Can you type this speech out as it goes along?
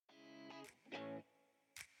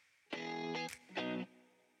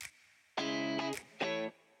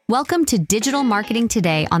Welcome to Digital Marketing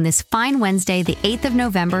Today on this fine Wednesday, the 8th of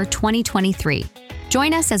November, 2023.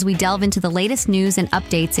 Join us as we delve into the latest news and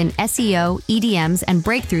updates in SEO, EDMs, and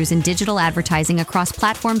breakthroughs in digital advertising across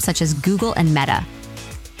platforms such as Google and Meta.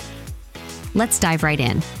 Let's dive right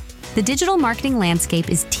in. The digital marketing landscape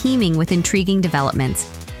is teeming with intriguing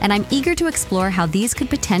developments, and I'm eager to explore how these could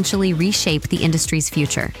potentially reshape the industry's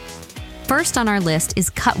future. First on our list is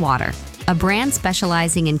Cutwater, a brand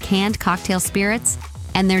specializing in canned cocktail spirits,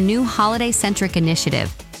 and their new holiday-centric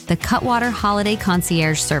initiative, the Cutwater Holiday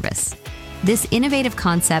Concierge Service. This innovative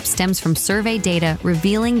concept stems from survey data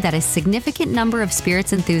revealing that a significant number of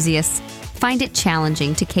spirits enthusiasts find it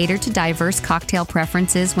challenging to cater to diverse cocktail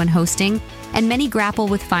preferences when hosting, and many grapple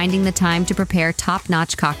with finding the time to prepare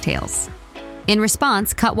top-notch cocktails. In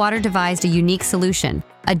response, Cutwater devised a unique solution,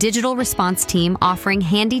 a digital response team offering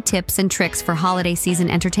handy tips and tricks for holiday season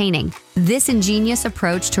entertaining. This ingenious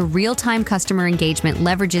approach to real-time customer engagement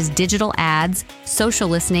leverages digital ads, social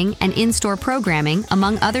listening, and in-store programming,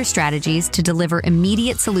 among other strategies, to deliver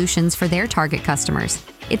immediate solutions for their target customers.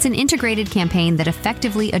 It's an integrated campaign that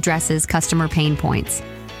effectively addresses customer pain points.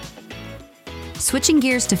 Switching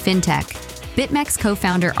gears to fintech, BitMEX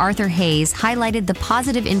co-founder Arthur Hayes highlighted the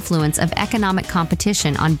positive influence of economic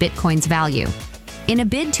competition on Bitcoin's value. In a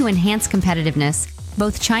bid to enhance competitiveness,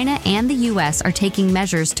 both China and the U.S. are taking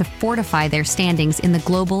measures to fortify their standings in the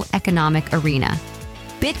global economic arena.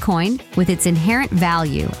 Bitcoin, with its inherent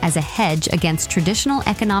value as a hedge against traditional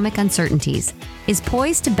economic uncertainties, is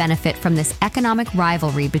poised to benefit from this economic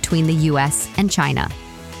rivalry between the U.S. and China.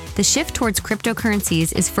 The shift towards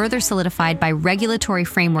cryptocurrencies is further solidified by regulatory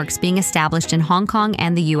frameworks being established in Hong Kong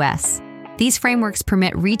and the U.S. These frameworks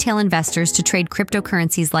permit retail investors to trade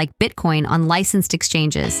cryptocurrencies like Bitcoin on licensed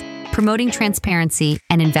exchanges, promoting transparency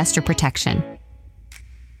and investor protection.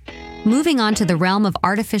 Moving on to the realm of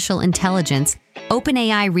artificial intelligence,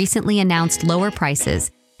 OpenAI recently announced lower prices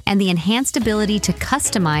and the enhanced ability to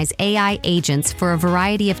customize AI agents for a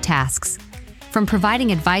variety of tasks. From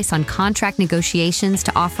providing advice on contract negotiations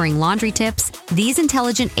to offering laundry tips, these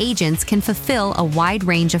intelligent agents can fulfill a wide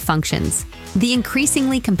range of functions. The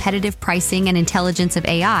increasingly competitive pricing and intelligence of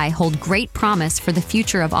AI hold great promise for the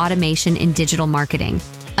future of automation in digital marketing.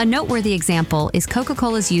 A noteworthy example is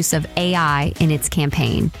Coca-Cola's use of AI in its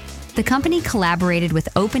campaign. The company collaborated with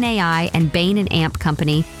OpenAI and Bain & Amp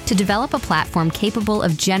Company to develop a platform capable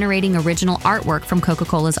of generating original artwork from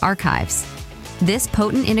Coca-Cola's archives. This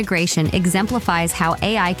potent integration exemplifies how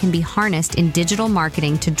AI can be harnessed in digital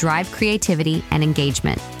marketing to drive creativity and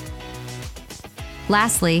engagement.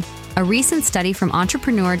 Lastly, a recent study from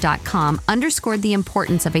Entrepreneur.com underscored the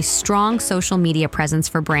importance of a strong social media presence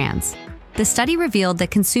for brands. The study revealed that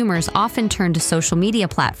consumers often turn to social media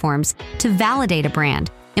platforms to validate a brand,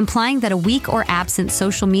 implying that a weak or absent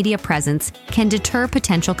social media presence can deter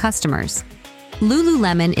potential customers.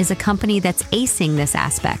 Lululemon is a company that's acing this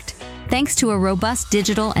aspect. Thanks to a robust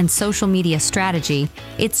digital and social media strategy,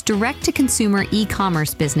 its direct-to-consumer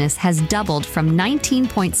e-commerce business has doubled from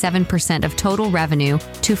 19.7% of total revenue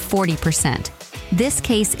to 40%. This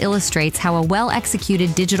case illustrates how a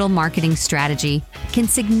well-executed digital marketing strategy can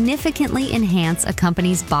significantly enhance a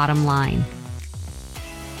company's bottom line.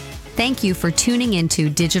 Thank you for tuning into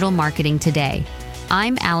Digital Marketing Today.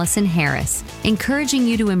 I'm Allison Harris, encouraging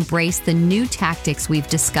you to embrace the new tactics we've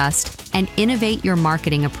discussed and innovate your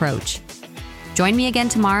marketing approach. Join me again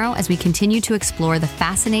tomorrow as we continue to explore the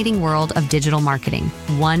fascinating world of digital marketing,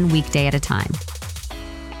 one weekday at a time.